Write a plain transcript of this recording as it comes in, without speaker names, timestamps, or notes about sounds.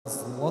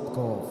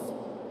ZLATKOV.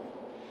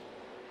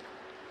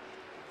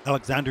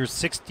 Alexander's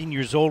 16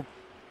 years old,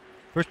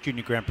 first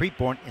junior Grand Prix,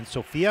 born in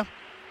Sofia,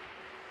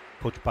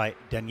 coached by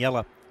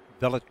Daniela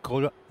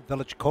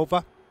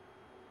Velichkova.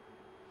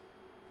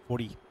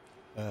 40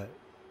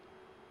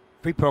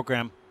 free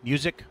program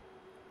music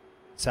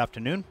this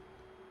afternoon.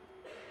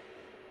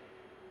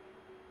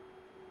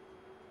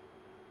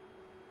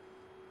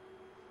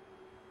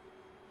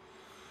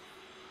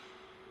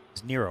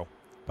 Is Nero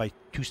by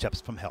 2 steps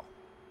from hell.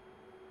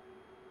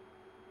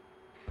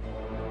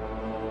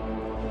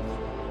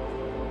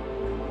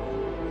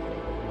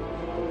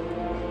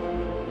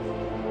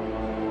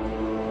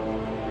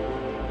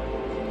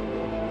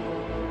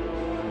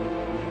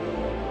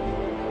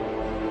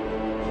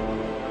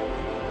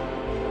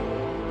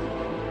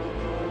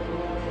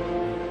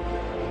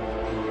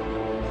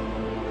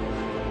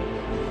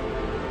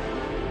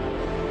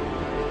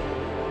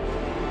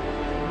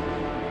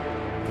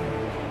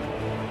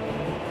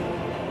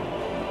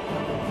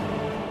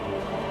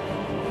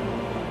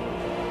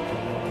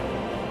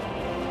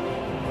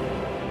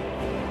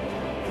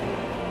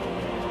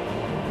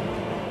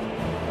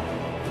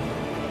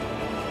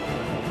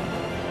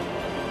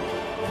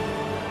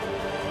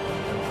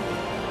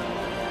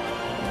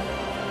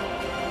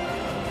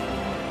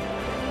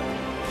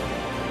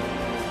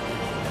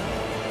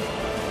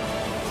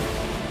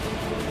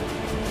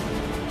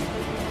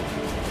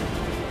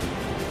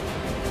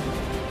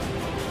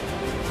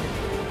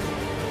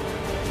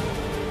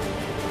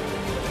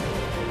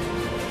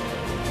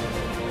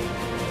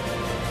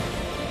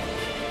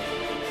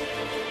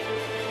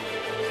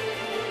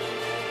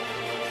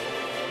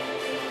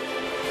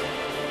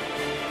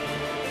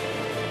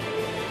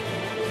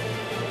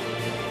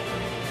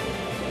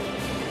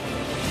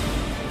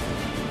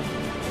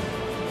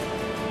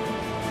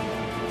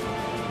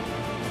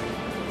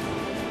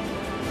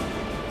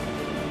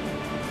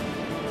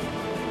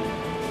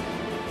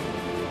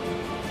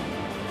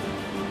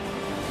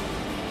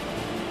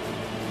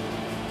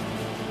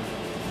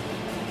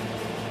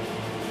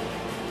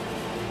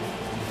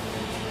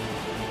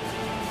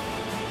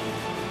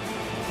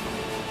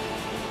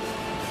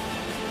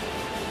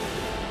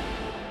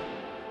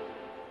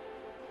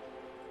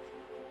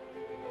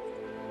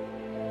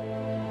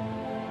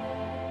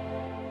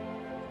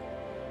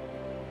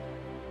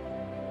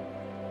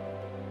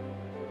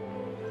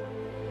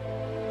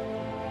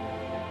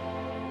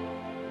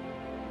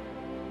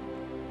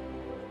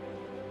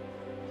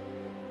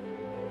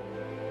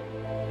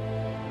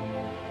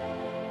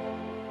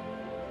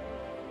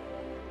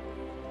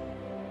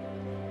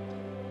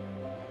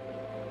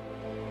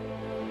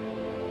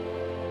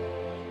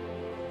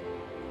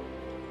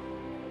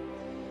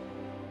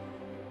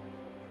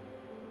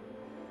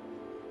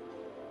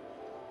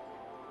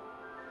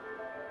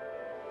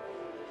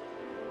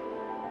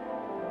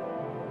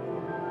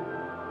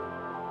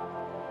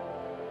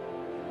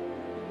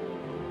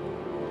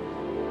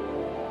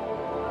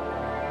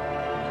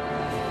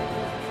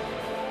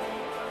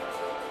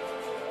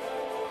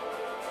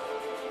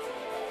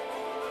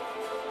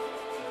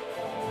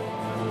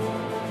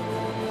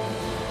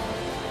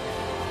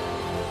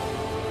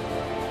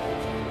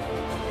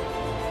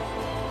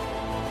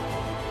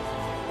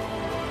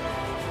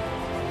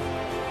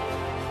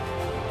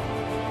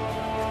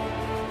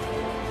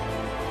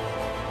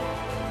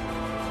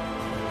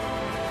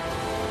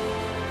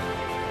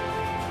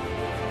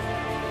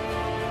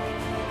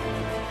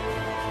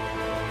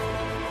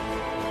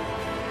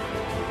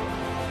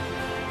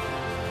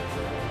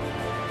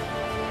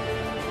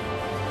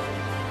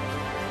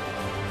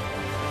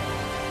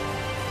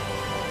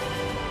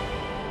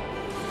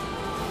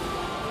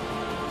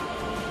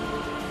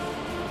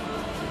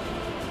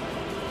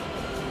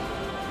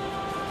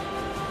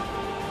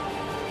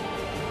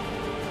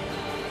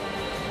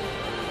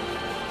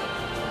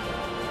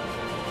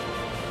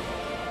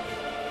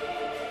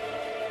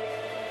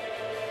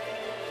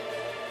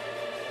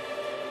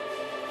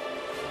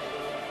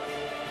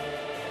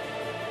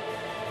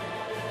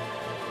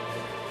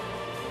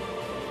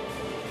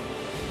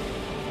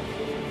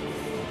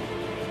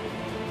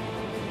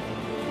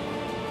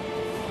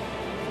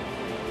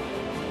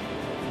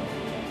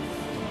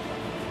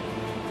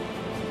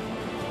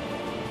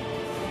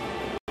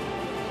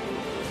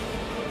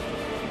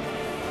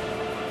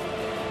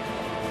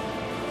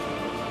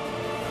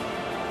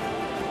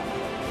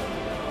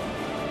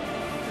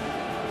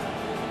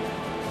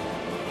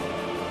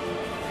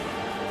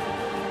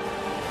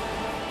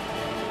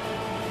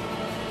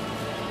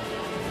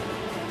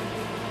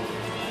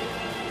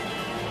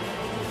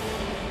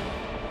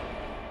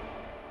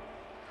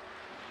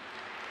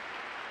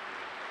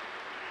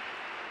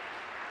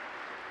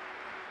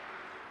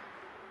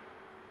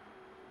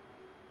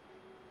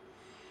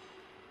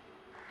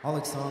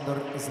 Alexander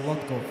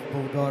ZLATKOV,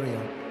 Bulgaria.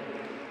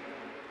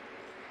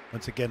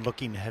 Once again,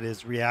 looking at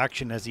his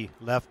reaction as he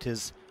left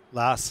his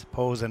last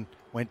pose and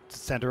went to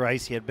center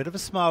ice. He had a bit of a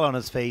smile on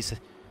his face.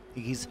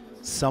 He's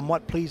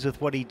somewhat pleased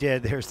with what he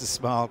did. There's the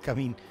smile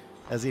coming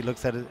as he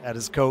looks at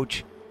his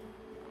coach.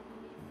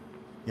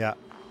 Yeah.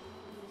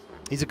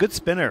 He's a good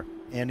spinner.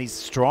 and he's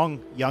a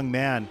strong young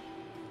man.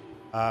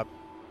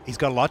 He's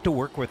got a lot to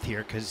work with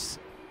here because,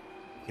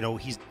 you know,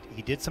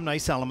 he did some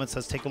nice elements.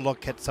 Let's take a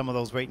look at some of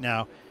those right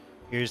now.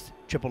 Here's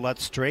triple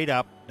lutz straight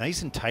up,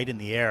 nice and tight in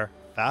the air,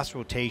 fast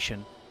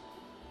rotation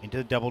into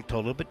the double toe, a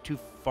little bit too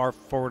far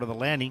forward on the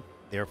landing,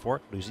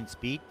 therefore losing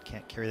speed.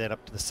 Can't carry that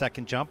up to the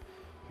second jump.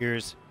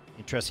 Here's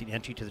interesting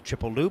entry to the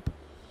triple loop,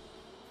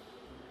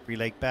 free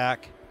leg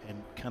back,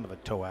 and kind of a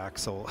toe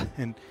axle.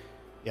 And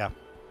yeah,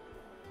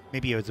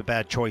 maybe it was a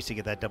bad choice to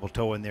get that double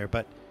toe in there,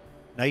 but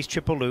nice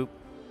triple loop.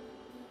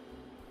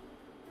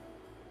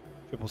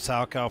 Triple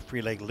Salchow,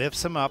 free leg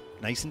lifts him up,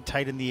 nice and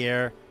tight in the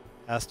air.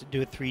 Has to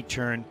do a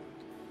 3-turn.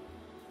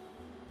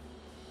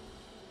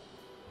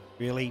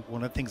 Really,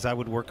 one of the things I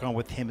would work on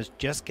with him is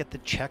just get the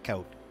check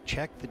out.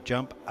 Check the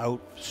jump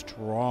out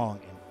strong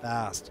and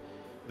fast.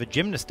 If a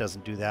gymnast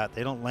doesn't do that,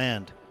 they don't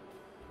land,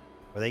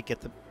 or they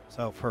get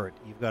themselves hurt.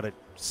 You've got to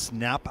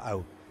snap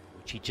out,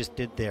 which he just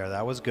did there.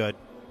 That was good.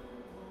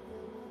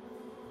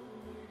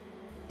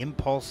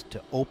 Impulse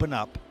to open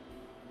up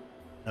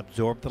and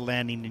absorb the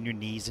landing in your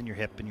knees and your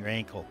hip and your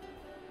ankle.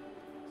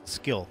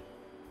 Skill.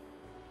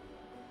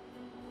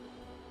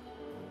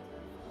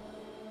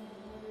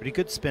 Pretty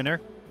good spinner.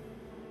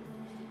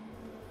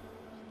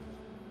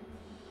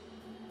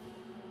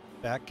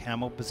 Back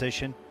camel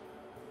position.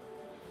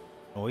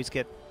 Always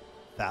get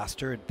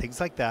faster and things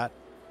like that.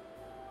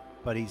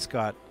 But he's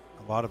got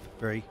a lot of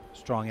very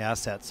strong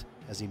assets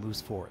as he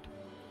moves forward.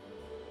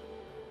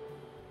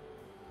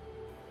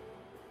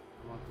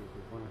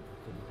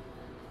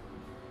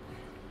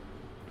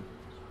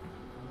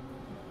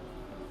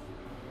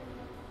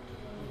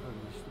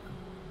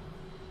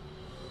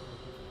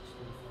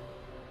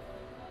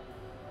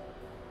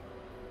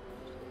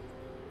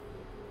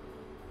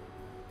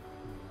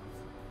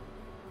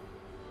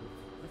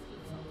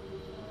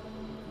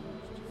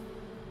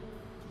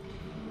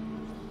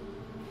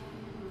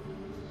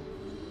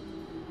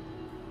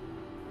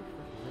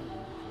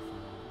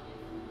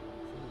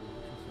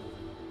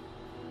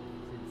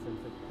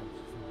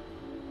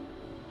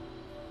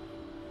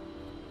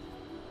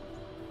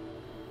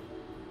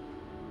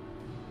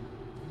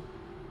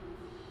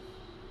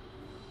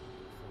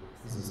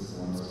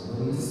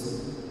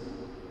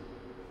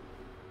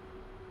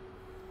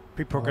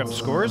 Pre-programmed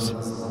scores.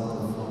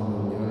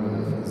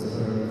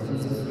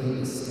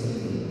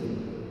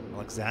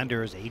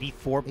 Alexander is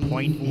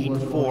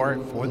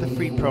 84.84 for the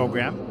free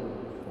program.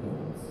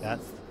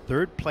 That's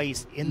third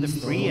place in the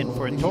free, and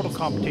for a total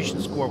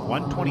competition score of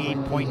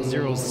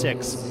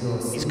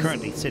 128.06, he's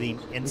currently sitting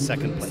in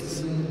second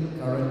place.